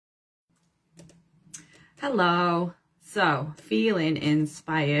Hello. So, feeling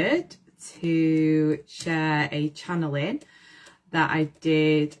inspired to share a channeling that I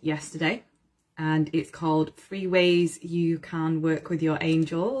did yesterday, and it's called 3 Ways You Can Work with Your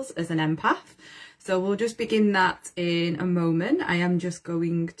Angels as an Empath. So we'll just begin that in a moment. I am just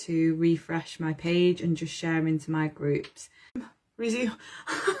going to refresh my page and just share into my groups. Resume.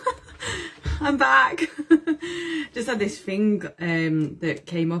 I'm back. Just had this thing that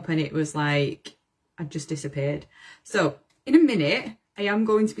came up and it was like I just disappeared. So in a minute I am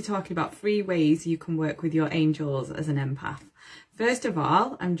going to be talking about 3 ways you can work with your angels as an empath. First of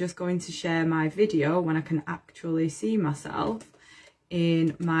all, I'm just going to share my video when I can actually see myself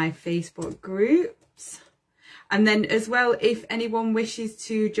in my Facebook groups. And then as well, if anyone wishes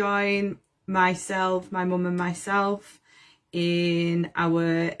to join myself, my mum and myself in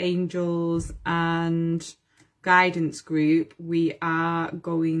our angels and guidance group, we are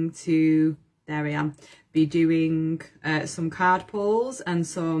going to, there I am, be doing some card pulls and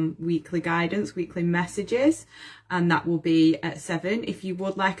some weekly guidance, weekly messages, and that will be at 7. If you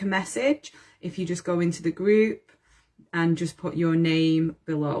would like a message, if you just go into the group and just put your name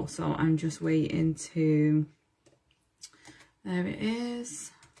below. So I'm just waiting to, there it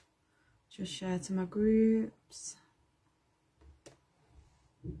is, just share to my groups.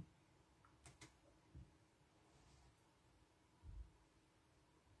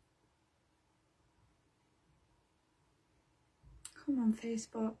 Come on,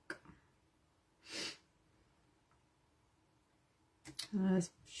 Facebook. I've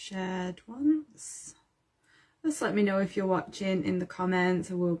shared once. Just let me know if you're watching in the comments.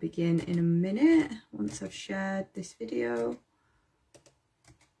 I will begin in a minute once I've shared this video.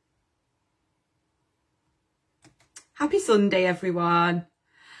 Happy Sunday, everyone.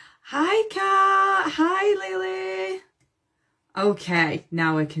 Hi, Kat. Hi, Lily. Okay,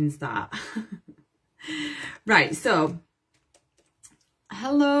 now I can start. Right, so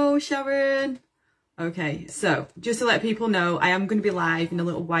hello, Sharon. Okay, so just to let people know, I am going to be live in a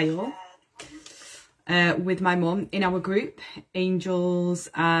little while with my mum in our group, Angels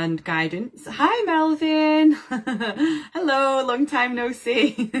and Guidance. Hi, Melvin. Hello, long time no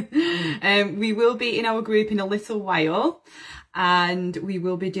see. We will be in our group in a little while, and we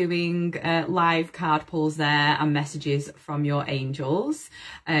will be doing live card pulls there and messages from your angels.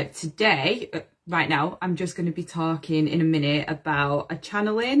 Today, right now, I'm just going to be talking in a minute about a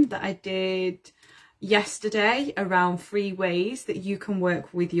channeling that I did yesterday around 3 ways that you can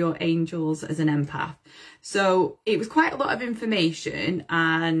work with your angels as an empath. So it was quite a lot of information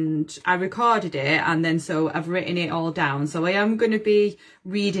and I recorded it, and then so I've written it all down. So I am going to be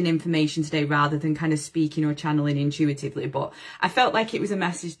reading information today rather than kind of speaking or channeling intuitively, but I felt like it was a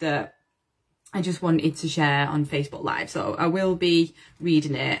message that I just wanted to share on Facebook Live. So I will be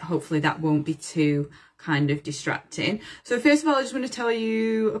reading it. Hopefully that won't be too kind of distracting. So first of all, I just want to tell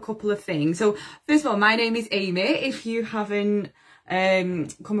you a couple of things. So first of all, my name is Amy. If you haven't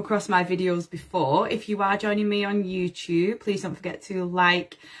come across my videos before, if you are joining me on YouTube, please don't forget to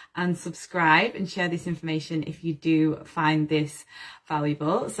like and subscribe and share this information if you do find this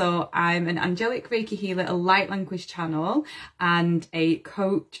valuable. So I'm an angelic Reiki healer, a light language channel, and a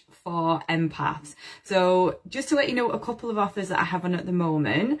coach for empaths. So just to let you know a couple of offers that I have on at the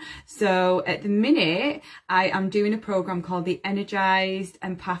moment. So at the minute, I am doing a program called the Energized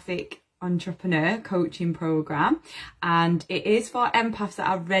Empathic Entrepreneur Coaching Program, and it is for empaths that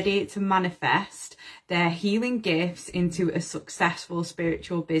are ready to manifest their healing gifts into a successful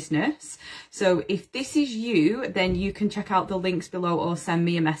spiritual business. So if this is you, then you can check out the links below or send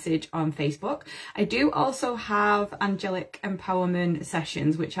me a message on Facebook. I do also have angelic empowerment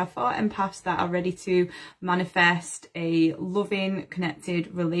sessions, which are for empaths that are ready to manifest a loving,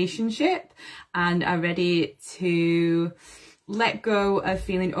 connected relationship and are ready to let go of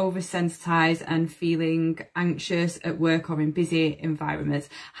feeling oversensitized and feeling anxious at work or in busy environments.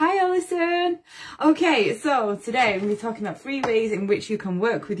 Hi, Alison. Okay, so today we're going to be talking about 3 ways in which you can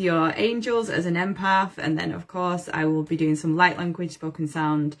work with your angels as an empath. And then, of course, I will be doing some light language, spoken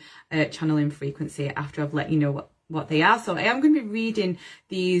sound, channeling frequency after I've let you know what they are. So I am going to be reading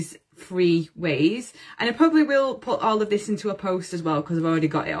these 3 ways, and I probably will put all of this into a post as well because I've already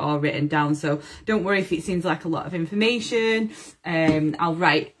got it all written down, so don't worry if it seems like a lot of information.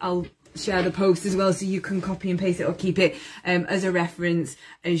 I'll share the post as well so you can copy and paste it or keep it as a reference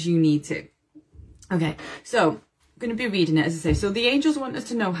as you need to. Okay, so going to be reading it, as I say. So the angels want us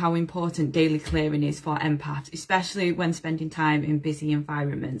to know how important daily clearing is for empaths, especially when spending time in busy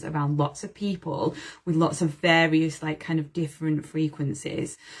environments around lots of people with lots of various, like, kind of different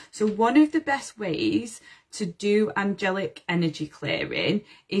frequencies. So one of the best ways to do angelic energy clearing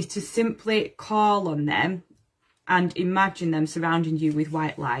is to simply call on them and imagine them surrounding you with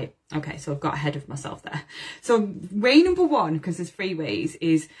white light. Okay, so I've got ahead of myself there. So way number one, because there's 3 ways,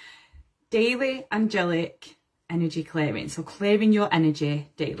 is daily angelic energy clearing. So clearing your energy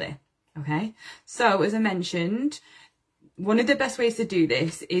daily. Okay, so as I mentioned, one of the best ways to do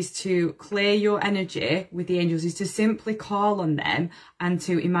this is to clear your energy with the angels, is to simply call on them and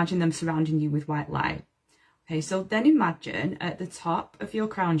to imagine them surrounding you with white light. Okay, so then imagine at the top of your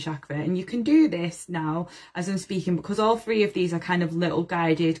crown chakra, and you can do this now as I'm speaking, because all 3 of these are kind of little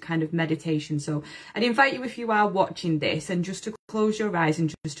guided kind of meditation. So I'd invite you, if you are watching this, and just to close your eyes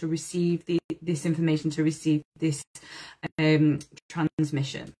and just to receive this information, to receive this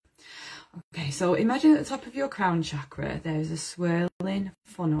transmission. Okay, so imagine at the top of your crown chakra, there's a swirling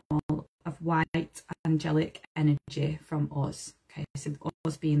funnel of white angelic energy from us. Okay, so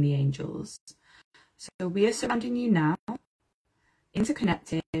us being the angels. So we are surrounding you now,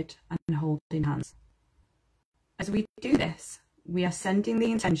 interconnected and holding hands. As we do this, we are sending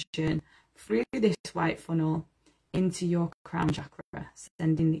the intention through this white funnel into your crown chakra,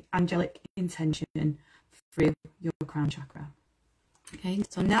 sending the angelic intention through your crown chakra. Okay,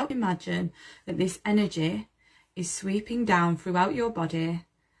 so now imagine that this energy is sweeping down throughout your body,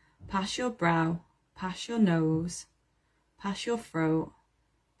 past your brow, past your nose, past your throat,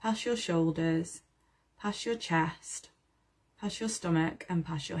 past your shoulders, past your chest, past your stomach, and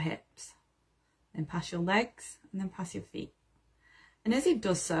past your hips, then past your legs, and then past your feet. And as it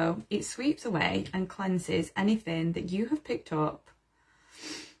does so, it sweeps away and cleanses anything that you have picked up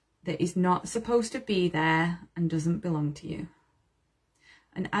that is not supposed to be there and doesn't belong to you.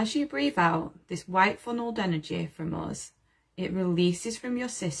 And as you breathe out this white funneled energy from us, it releases from your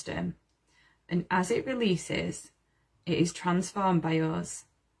system. And as it releases, it is transformed by us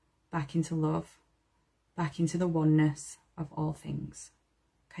back into love, back into the oneness of all things.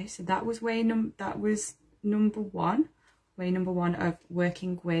 Okay, so that was number one. Way number one of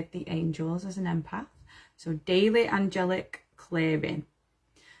working with the angels as an empath. So daily angelic clearing.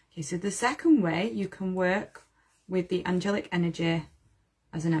 Okay, so the second way you can work with the angelic energy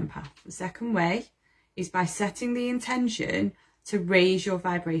as an empath. The second way is by setting the intention to raise your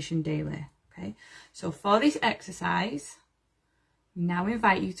vibration daily. Okay, so for this exercise, we now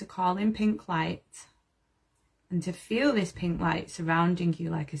invite you to call in pink light and to feel this pink light surrounding you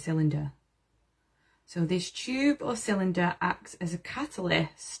like a cylinder. So this tube or cylinder acts as a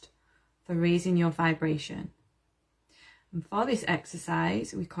catalyst for raising your vibration. And for this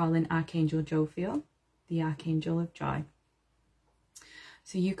exercise, we call in Archangel Jophiel, the Archangel of Joy.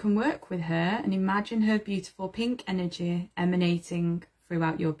 So you can work with her and imagine her beautiful pink energy emanating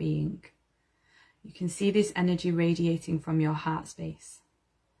throughout your being. You can see this energy radiating from your heart space.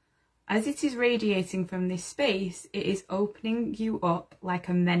 As it is radiating from this space, it is opening you up like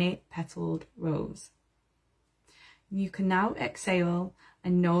a many-petaled rose. You can now exhale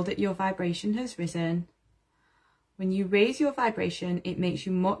and know that your vibration has risen. When you raise your vibration, it makes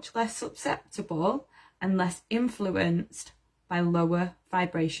you much less susceptible and less influenced by lower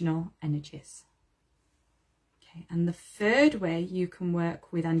vibrational energies. Okay, and the third way you can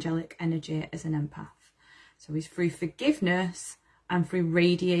work with angelic energy as an empath, so is through forgiveness and through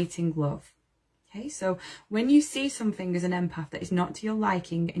radiating love. Okay, so when you see something as an empath that is not to your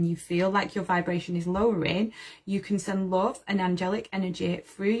liking and you feel like your vibration is lowering, you can send love and angelic energy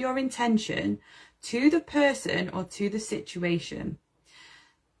through your intention to the person or to the situation.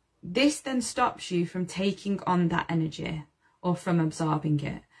 This then stops you from taking on that energy or from absorbing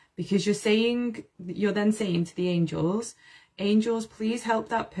it, because you're then saying to the angels, please help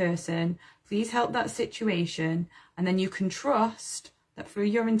that person, please help that situation, and then you can trust that through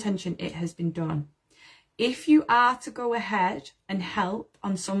your intention it has been done. If you are to go ahead and help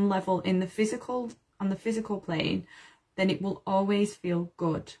on some level on the physical plane, then it will always feel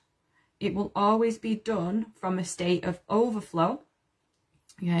good. It will always be done from a state of overflow,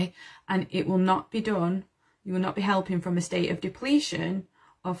 okay, and it will not be done, you will not be helping from a state of depletion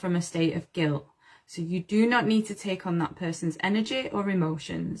or from a state of guilt. So you do not need to take on that person's energy or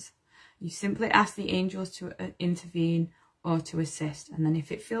emotions. You simply ask the angels to intervene or to assist, and then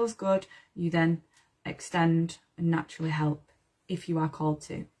if it feels good, you then extend and naturally help if you are called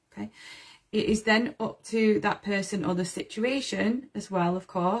to. Okay, it is then up to that person or the situation as well, of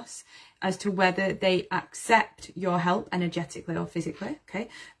course, as to whether they accept your help energetically or physically. Okay,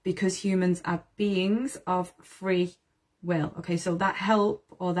 because humans are beings of free will. Okay, so that help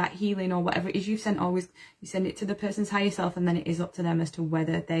or that healing or whatever it is you've sent, always you send it to the person's higher self, and then it is up to them as to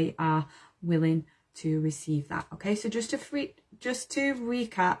whether they are willing to receive that. Okay, so just to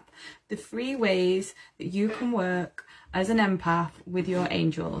recap the 3 ways that you can work as an empath with your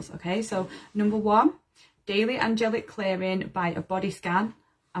angels. Okay, so number 1, daily angelic clearing by a body scan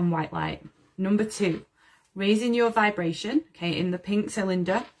and white light. Number 2, raising your vibration, okay, in the pink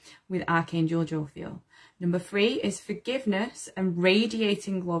cylinder with Archangel Jophiel. Number 3 is forgiveness and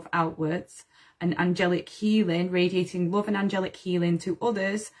radiating love outwards, and angelic healing, radiating love and angelic healing to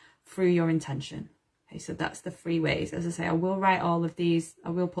others through your intention. Okay, so that's the 3 ways. As I say, I will write all of these,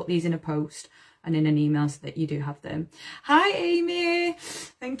 I will put these in a post and in an email so that you do have them. Hi Amy,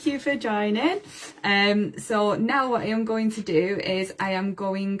 thank you for joining. So now what I am going to do is I am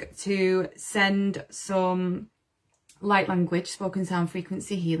going to send some light language, spoken sound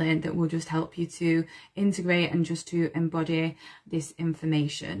frequency healing that will just help you to integrate and just to embody this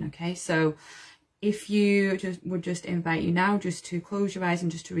information. Okay, so if you would just invite you now just to close your eyes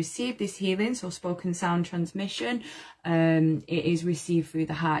and just to receive this healing. So spoken sound transmission, it is received through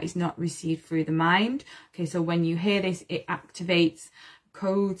the heart, it's not received through the mind. Okay, so when you hear this, it activates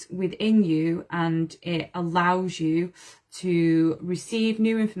codes within you and it allows you to receive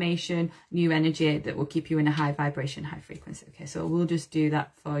new information, new energy that will keep you in a high vibration, high frequency. Okay, so we'll just do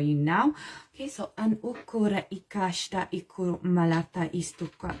that for you now. Okay, so an ukura ikashta ikur malata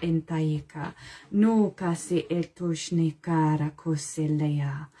istuka entaika no kasi etushnikara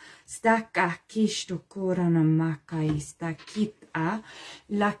koselea staka kishtukura namaka istakita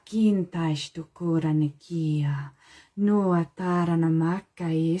la quinta istukura nikia no atara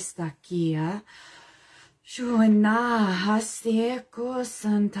namaka istakia Shuana haseko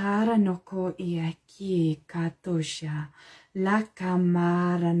santara noko iaki katosha la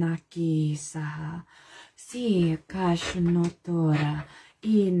kamara naki saha si kashunotora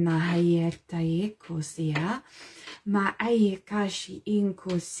ina hayeta ekosia ma ayekashi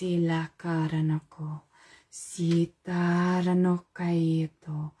inkosi la karanako si tara no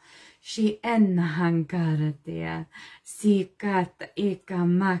kaito Shi enhangaratea, si kata eka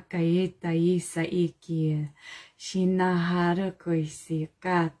maka ita isa iki, shi naharako si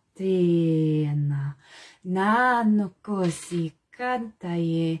katena, na no kosi kanta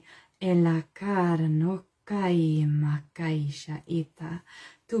ye elakara no kai makaisha ita,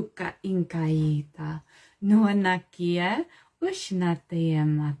 tuka inkaita, no anakia, ushnate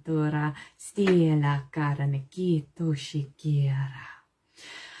matura, stiela karanekito shikiara.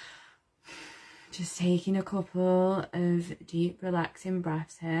 Just taking a couple of deep relaxing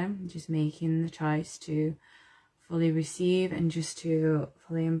breaths here, just making the choice to fully receive and just to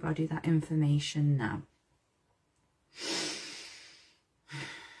fully embody that information now.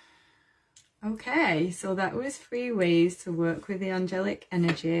 Okay, so that was 3 ways to work with the angelic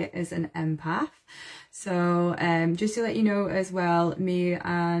energy as an empath. So just to let you know as well, me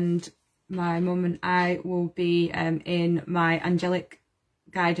and my mum and I will be in my angelic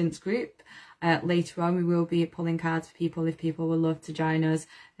guidance group. Later on we will be pulling cards for people if people would love to join us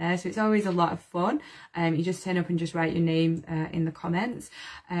there, so it's always a lot of fun. You just turn up and just write your name in the comments.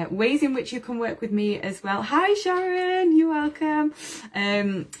 Ways in which you can work with me as well. Hi Sharon, you're welcome.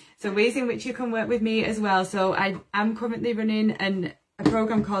 So ways in which you can work with me as well. So I'm currently running a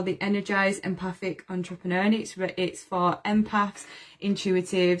program called the Energized Empathic Entrepreneur, and it's for empaths,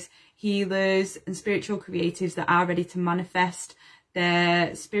 intuitives, healers and spiritual creatives that are ready to manifest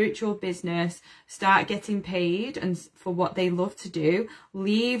their spiritual business, start getting paid and for what they love to do,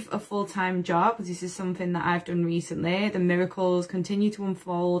 leave a full-time job. This is something that I've done recently. The miracles continue to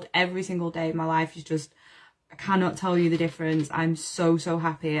unfold every single day. My life is just, I cannot tell you the difference. I'm so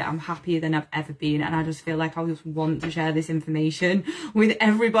happy. I'm happier than I've ever been, and I just feel like I just want to share this information with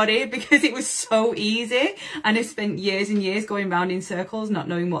everybody because it was so easy, and I spent years and years going around in circles not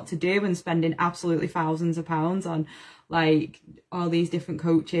knowing what to do and spending absolutely thousands of pounds on like all these different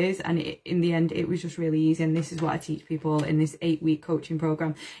coaches, and in the end it was just really easy. And this is what I teach people in this 8-week coaching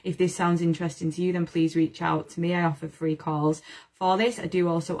program. If this sounds interesting to you, then please reach out to me. I offer free calls for this. I do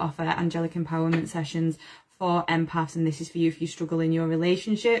also offer angelic empowerment sessions for empaths, and this is for you if you struggle in your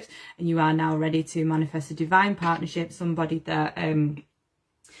relationships and you are now ready to manifest a divine partnership, somebody that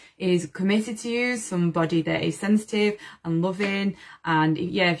is committed to you, somebody that is sensitive and loving. And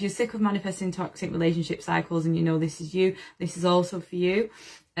yeah, if you're sick of manifesting toxic relationship cycles and you know this is you, this is also for you.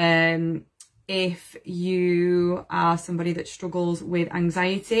 If you are somebody that struggles with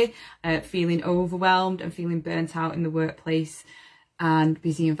anxiety, feeling overwhelmed and feeling burnt out in the workplace and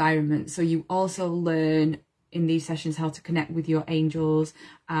busy environment, so you also learn in these sessions how to connect with your angels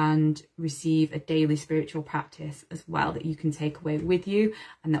and receive a daily spiritual practice as well that you can take away with you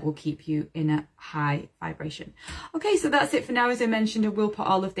and that will keep you in a high vibration. Okay, so that's it for now. As I mentioned, I will put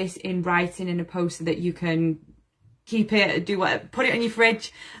all of this in writing in a post so that you can keep it, put it on your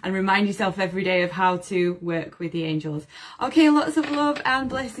fridge and remind yourself every day of how to work with the angels. Okay, lots of love and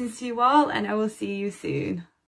blessings to you all, and I will see you soon.